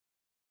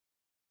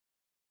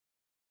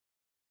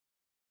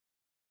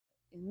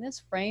in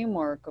this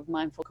framework of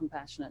mindful,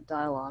 compassionate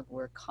dialogue,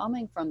 we're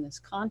coming from this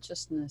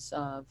consciousness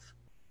of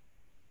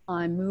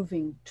I'm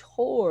moving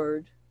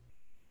toward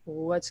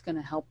what's going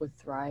to help with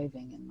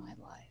thriving in my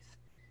life.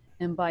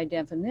 And by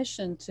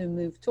definition, to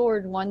move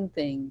toward one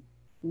thing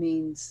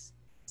means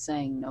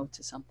saying no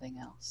to something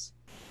else.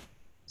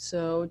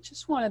 So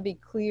just want to be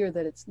clear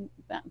that it's,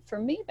 for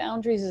me,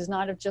 boundaries is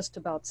not just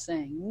about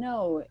saying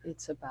no,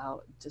 it's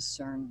about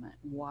discernment,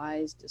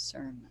 wise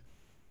discernment,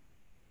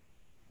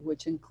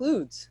 which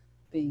includes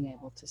being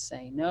able to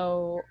say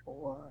no,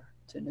 or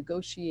to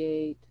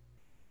negotiate,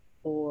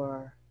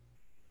 or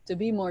to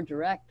be more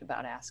direct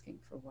about asking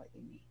for what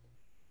you need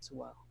as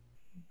well.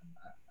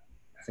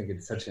 I think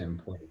it's such an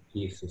important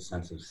piece, of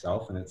sense of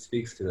self, and it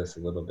speaks to this a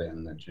little bit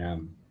in the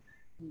gym.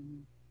 Mm-hmm.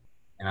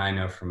 And I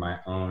know from my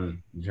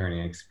own journey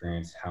and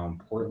experience how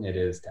important it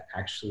is to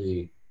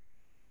be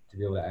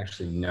able to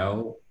actually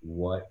know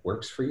what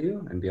works for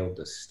you and be able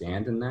to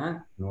stand in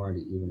that in order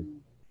to even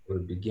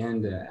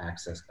begin to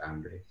access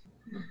boundaries.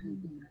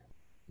 Mm-hmm.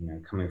 You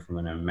know, coming from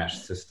an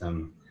enmeshed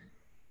system,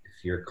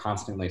 if you're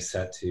constantly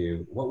set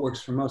to what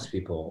works for most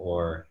people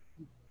or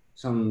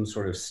some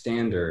sort of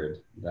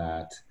standard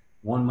that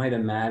one might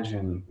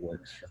imagine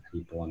works for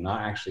people and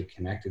not actually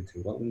connected to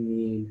what we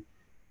need,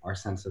 our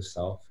sense of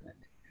self,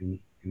 and it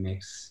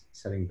makes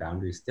setting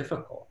boundaries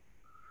difficult.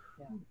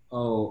 Yeah.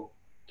 Oh,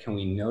 can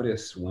we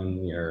notice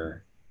when we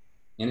are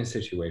in a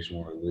situation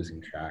where we're losing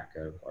track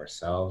of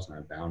ourselves and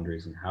our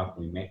boundaries, and how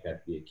can we make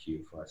that be a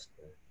cue for us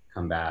to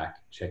come back,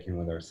 check in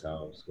with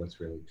ourselves, what's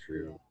really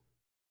true?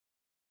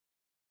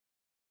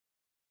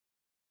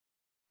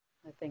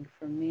 I think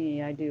for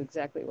me, I do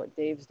exactly what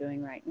Dave's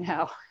doing right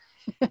now.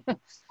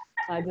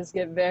 I just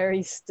get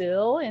very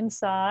still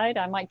inside.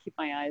 I might keep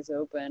my eyes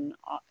open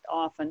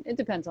often. It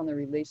depends on the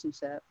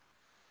relationship.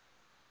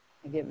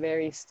 I get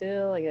very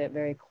still. I get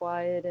very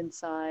quiet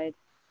inside.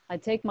 I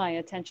take my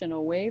attention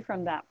away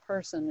from that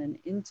person and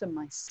into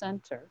my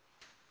center,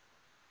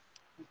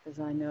 because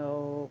I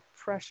know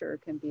pressure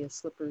can be a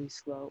slippery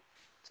slope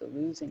to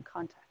losing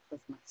contact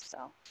with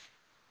myself.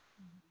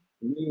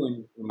 For me,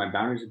 when my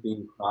boundaries are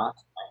being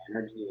crossed, my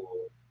energy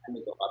will tend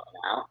to go up and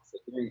out. So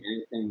doing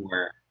anything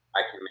where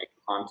I can make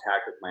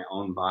contact with my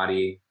own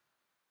body,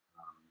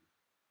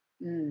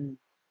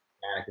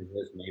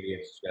 maybe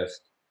it's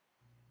just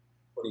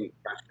putting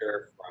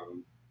pressure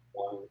from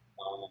one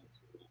thumb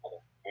to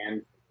another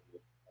hand,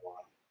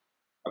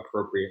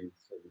 appropriate in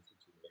certain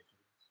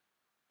situations.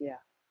 Yeah.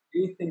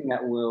 Anything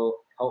that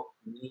will help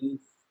me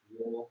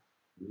feel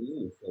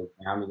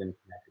grounded and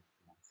connected to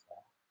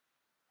myself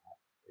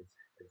is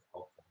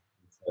helpful.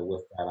 And so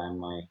with that, I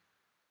might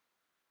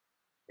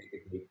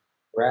take a deep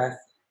breath.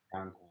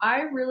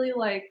 I really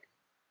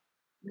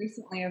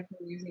recently I've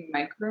been using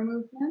micro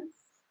movements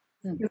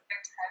because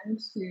I tend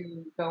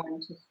to go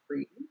into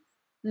freeze.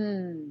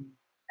 And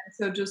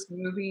so just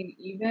moving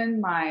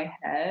even my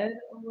head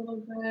a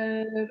little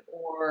bit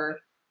or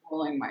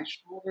rolling my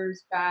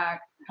shoulders back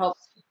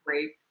helps to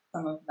break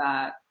some of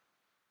that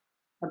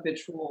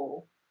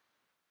habitual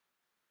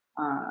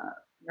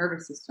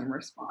nervous system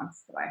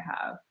response that I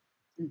have.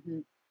 Mm-hmm.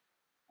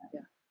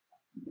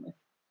 Yeah.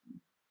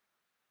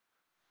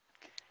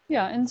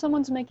 Yeah, and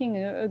someone's making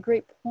a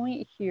great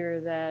point here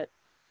that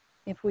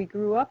if we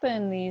grew up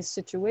in these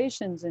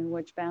situations in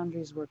which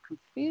boundaries were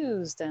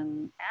confused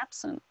and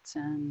absent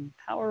and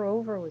power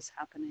over was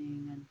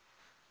happening, and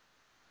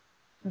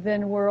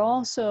then we're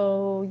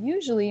also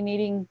usually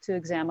needing to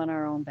examine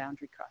our own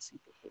boundary crossing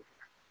behavior.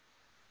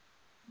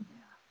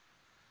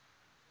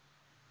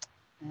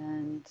 Yeah.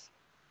 And,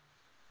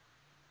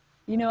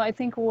 you know, I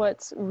think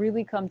what's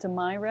really come to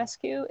my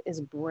rescue is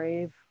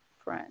brave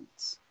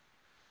friends.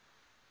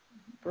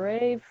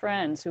 Brave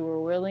friends who were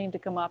willing to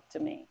come up to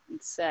me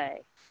and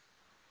say,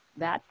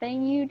 that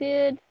thing you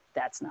did,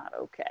 that's not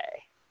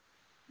okay.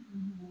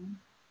 Mm-hmm.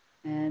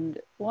 And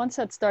once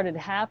that started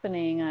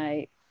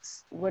happening,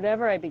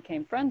 whatever I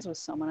became friends with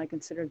someone, I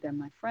considered them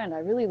my friend. I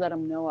really let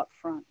them know up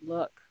front,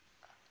 look,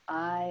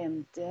 I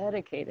am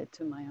dedicated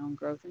to my own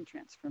growth and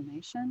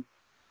transformation.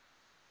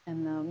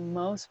 And the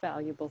most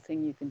valuable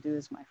thing you can do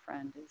as my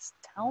friend is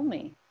tell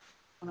me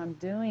when I'm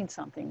doing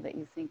something that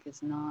you think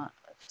is not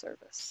of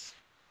service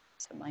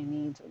to my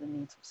needs or the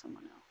needs of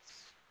someone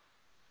else.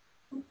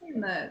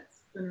 Something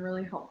that's been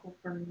really helpful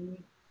for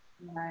me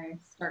when I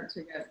start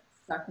to get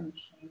stuck in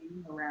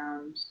shame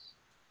around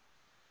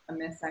a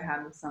miss I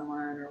had with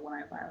someone or when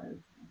I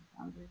violated someone's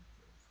boundaries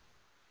is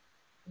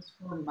just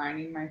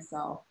reminding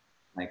myself,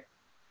 like,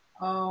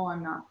 oh,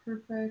 I'm not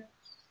perfect.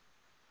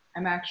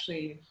 I'm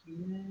actually a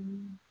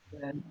human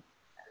that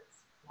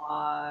is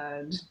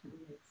flawed, makes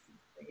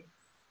mistakes.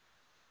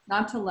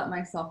 Not to let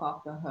myself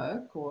off the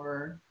hook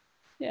or,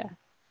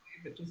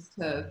 but just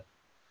to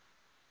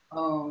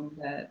own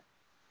that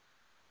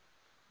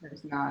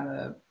there's not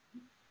a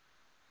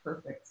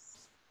perfect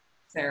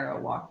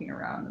Sarah walking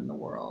around in the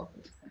world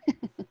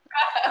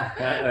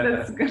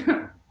that's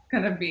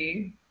gonna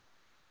be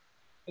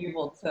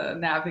able to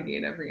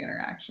navigate every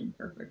interaction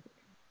perfectly.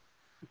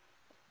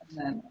 And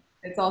then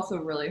it's also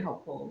really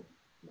helpful,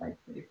 like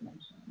Dave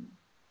mentioned,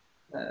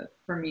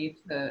 for me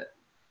to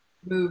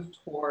move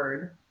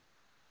toward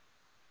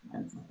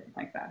when something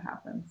like that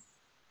happens.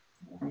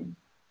 I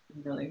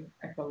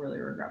feel really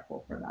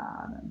regretful for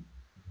that. And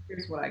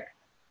here's what I could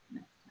do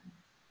next time.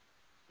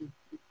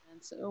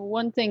 And so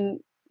one thing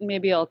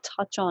maybe I'll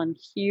touch on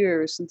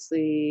here, since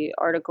the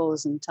article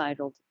is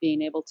entitled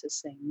Being Able to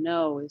Say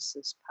No, is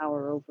this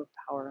power over,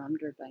 power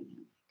under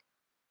dynamic,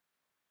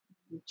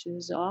 which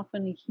is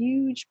often a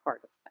huge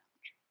part of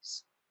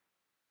boundaries.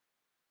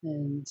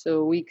 And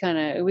so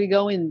we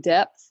go in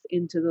depth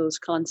into those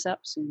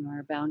concepts in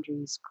our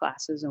boundaries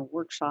classes and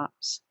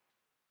workshops.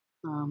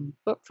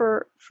 But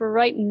for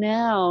right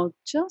now,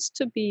 just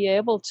to be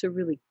able to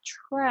really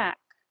track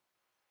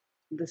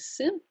the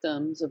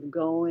symptoms of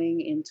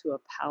going into a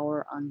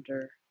power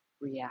under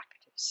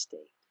reactive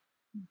state.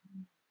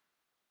 Mm-hmm.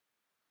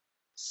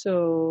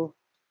 So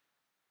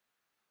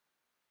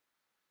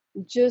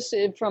just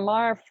from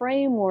our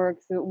framework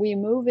that we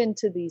move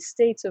into these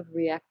states of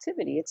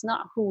reactivity, it's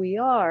not who we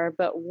are,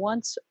 but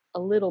once a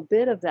little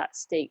bit of that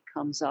state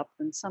comes up,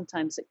 then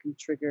sometimes it can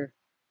trigger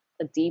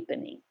a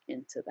deepening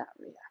into that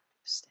reactive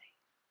state.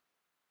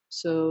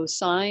 So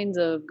signs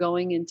of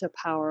going into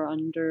power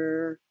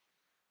under,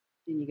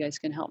 and you guys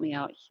can help me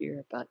out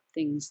here, but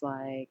things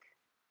like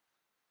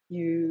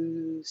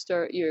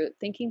your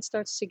thinking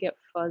starts to get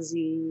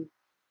fuzzy,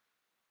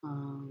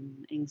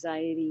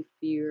 anxiety,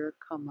 fear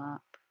come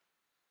up.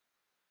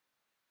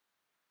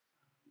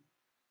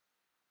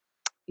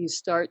 You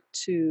start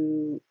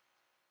to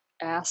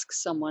ask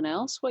someone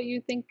else what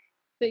you think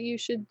that you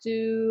should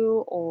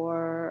do,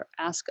 or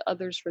ask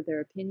others for their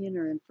opinion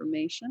or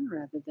information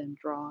rather than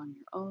draw on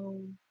your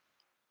own.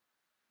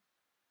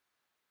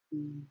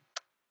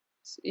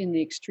 In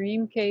the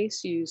extreme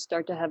case, you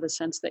start to have a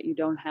sense that you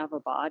don't have a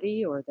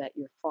body, or that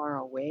you're far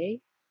away,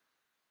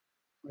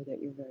 or that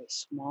you're very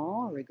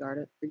small,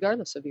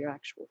 regardless of your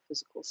actual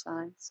physical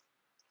size.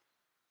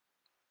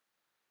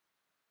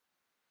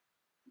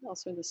 What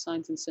else are the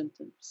signs and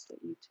symptoms that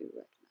you two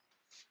recognize?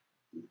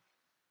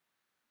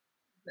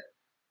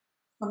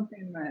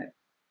 Something that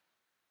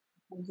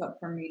comes up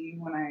for me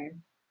when I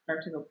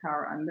start to go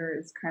power under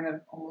is kind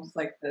of almost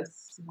like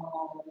this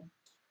small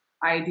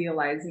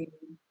idealizing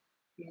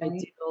feeling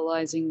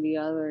Idealizing the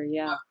other,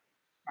 yeah. in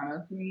front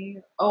of me.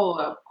 Oh,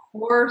 of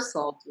course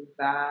I'll do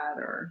that,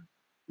 or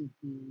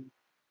Mm-hmm.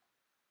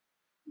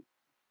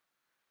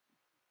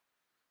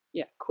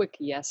 Yeah, quick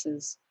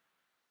yeses.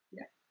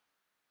 yeah.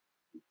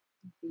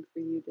 Anything for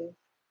you, Dave?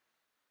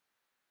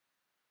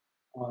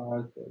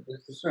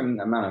 There's a certain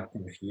amount of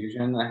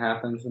confusion that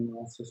happens in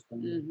that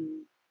system.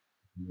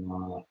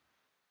 Mm-hmm.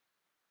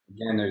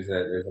 Again, there's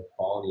a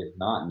quality of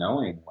not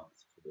knowing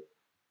what's true.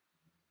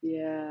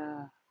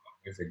 Yeah.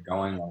 Is it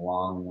going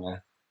along with,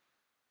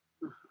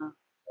 Uh-huh.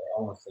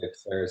 almost like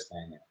Sarah's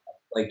saying, a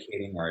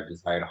placating or a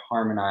desire to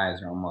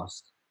harmonize, or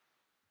almost,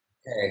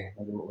 okay,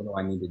 what do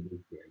I need to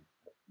do here?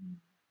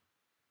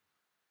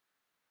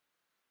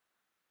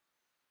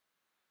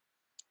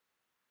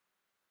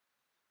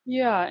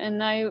 Yeah,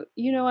 and I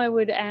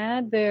would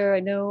add there, I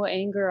know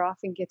anger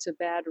often gets a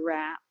bad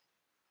rap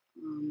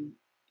um,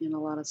 in a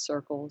lot of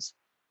circles,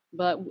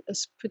 but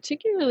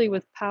particularly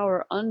with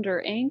power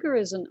under, anger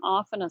is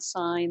often a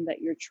sign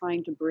that you're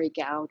trying to break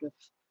out of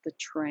the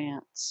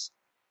trance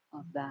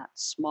of that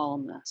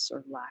smallness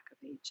or lack of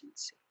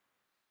agency.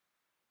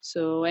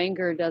 So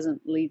anger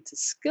doesn't lead to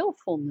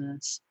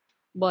skillfulness,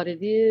 but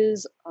it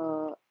is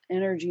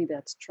energy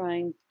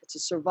it's a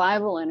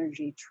survival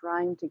energy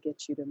trying to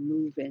get you to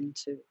move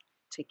into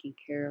taking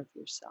care of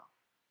yourself.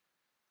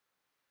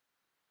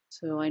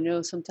 So I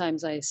know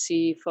sometimes I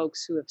see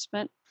folks who have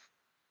spent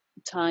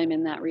time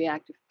in that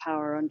reactive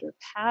power under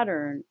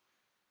pattern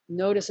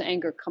notice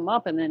anger come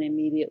up and then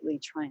immediately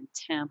try and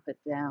tamp it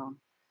down.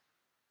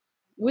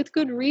 With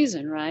good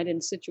reason, right?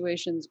 In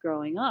situations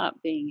growing up,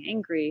 being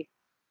angry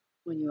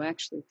when you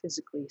actually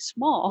physically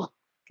small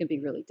can be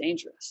really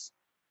dangerous.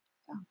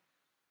 Yeah.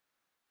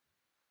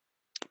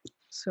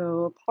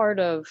 So a part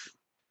of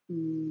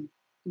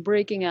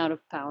breaking out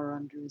of power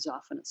under is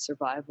often a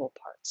survival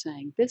part,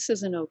 saying this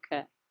isn't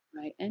okay,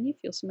 right? And you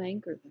feel some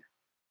anger there.